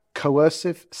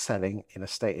Coercive selling in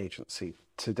estate agency.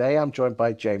 Today I'm joined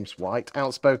by James White,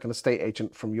 outspoken estate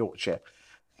agent from Yorkshire.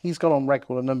 He's gone on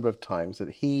record a number of times that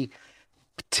he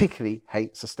particularly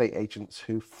hates estate agents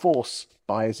who force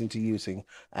buyers into using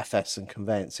FS and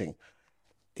conveyancing.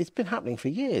 It's been happening for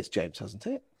years, James, hasn't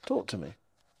it? Talk to me.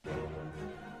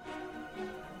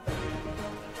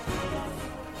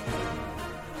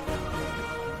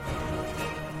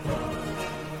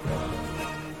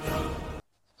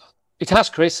 It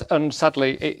has, Chris, and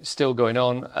sadly it's still going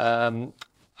on.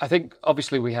 I think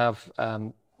obviously we have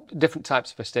different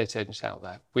types of estate agents out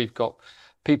there. We've got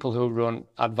people who run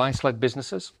advice-led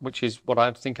businesses, which is what I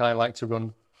think I like to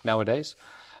run nowadays.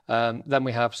 Then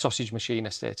we have sausage machine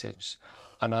estate agents,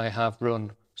 and I have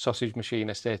run sausage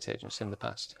machine estate agents in the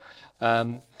past.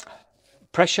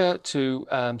 Pressure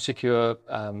to secure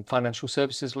financial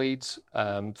services leads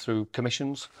through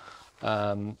commissions.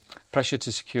 Pressure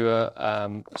to secure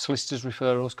solicitors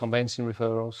referrals, conveyancing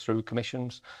referrals through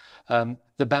commissions.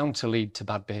 They're bound to lead to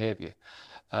bad behaviour.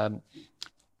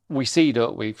 We see,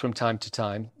 don't we, from time to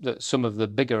time, that some of the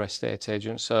bigger estate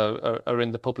agents are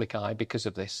in the public eye because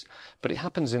of this. But it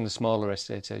happens in the smaller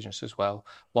estate agents as well.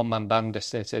 One-man band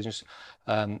estate agents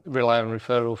rely on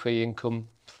referral fee income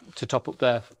to top up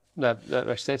their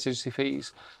estate agency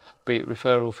fees, be it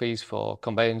referral fees for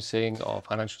conveyancing or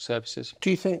financial services.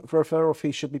 Do you think referral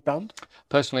fees should be banned?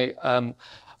 Personally,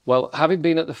 well, having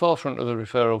been at the forefront of the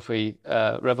referral fee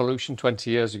revolution 20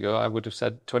 years ago, I would have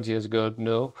said 20 years ago,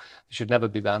 no, they should never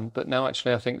be banned. But now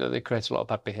actually I think that they create a lot of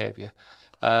bad behaviour.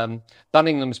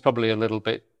 Banning them is probably a little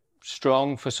bit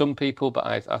strong for some people, but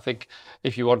I think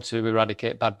if you want to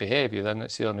eradicate bad behaviour, then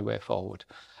it's the only way forward.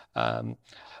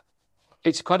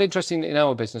 It's quite interesting in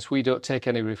our business, we don't take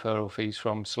any referral fees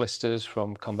from solicitors,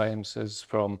 from conveyancers,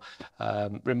 from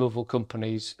removal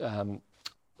companies.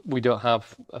 We don't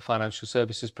have a financial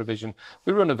services provision.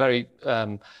 We run a very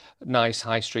nice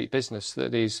high street business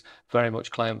that is very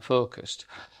much client focused.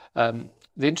 The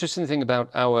interesting thing about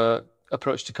our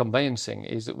approach to conveyancing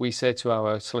is that we say to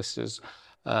our solicitors,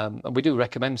 and we do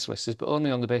recommend solicitors, but only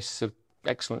on the basis of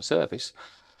excellent service,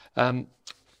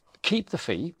 keep the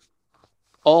fee,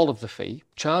 all of the fee,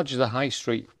 charge the high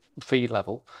street fee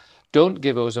level. Don't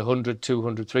give us 100,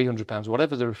 200, 300 pounds,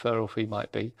 whatever the referral fee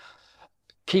might be.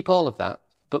 Keep all of that,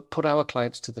 but put our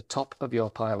clients to the top of your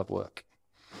pile of work.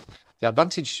 The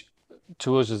advantage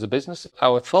to us as a business,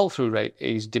 our fall-through rate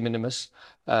is de minimis,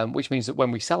 which means that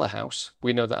when we sell a house,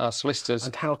 we know that our solicitors...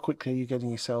 And how quickly are you getting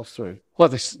yourselves through? Well,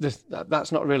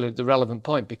 that's not really the relevant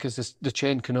point, because the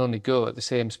chain can only go at the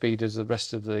same speed as the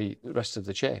rest of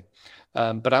the chain.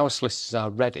 But our solicitors are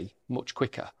ready much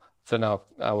quicker than our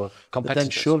competitors. But then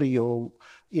surely you're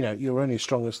only as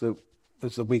strong as the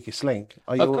weakest link.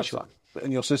 Of course you are.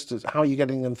 And your sisters, how are you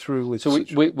getting them through with? So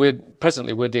we're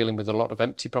presently dealing with a lot of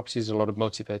empty properties, a lot of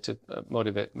motivated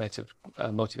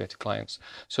clients.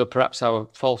 So perhaps our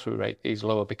fall through rate is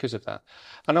lower because of that.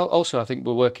 And also, I think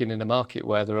we're working in a market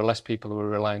where there are less people who are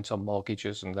reliant on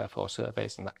mortgages and therefore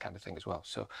surveys and that kind of thing as well.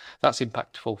 So that's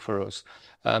impactful for us.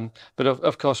 But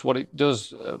of course, what it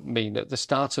does mean at the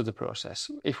start of the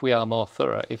process, if we are more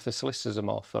thorough, if the solicitors are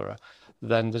more thorough,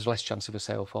 then there's less chance of a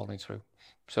sale falling through.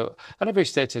 So, and every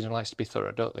estate agent likes to be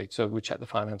thorough, don't they? So we check the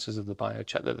finances of the buyer,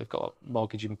 check that they've got a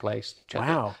mortgage in place.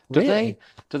 Wow, really?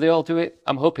 Do they all do it?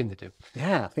 I'm hoping they do.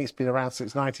 Yeah, I think it's been around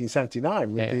since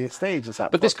 1979 with the estate agents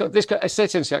Act. But this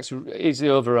Estate Agency Act is the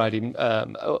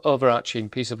overarching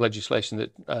piece of legislation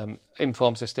that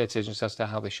informs estate agents as to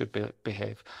how they should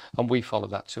behave, and we follow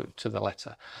that to the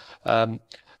letter.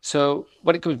 So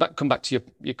when it come back to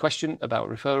your question about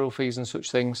referral fees and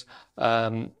such things.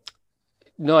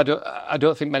 No, I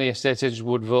don't think many estate agents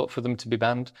would vote for them to be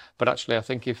banned, but actually I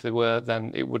think if they were,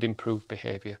 then it would improve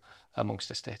behaviour amongst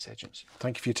estate agents.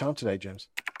 Thank you for your time today, James.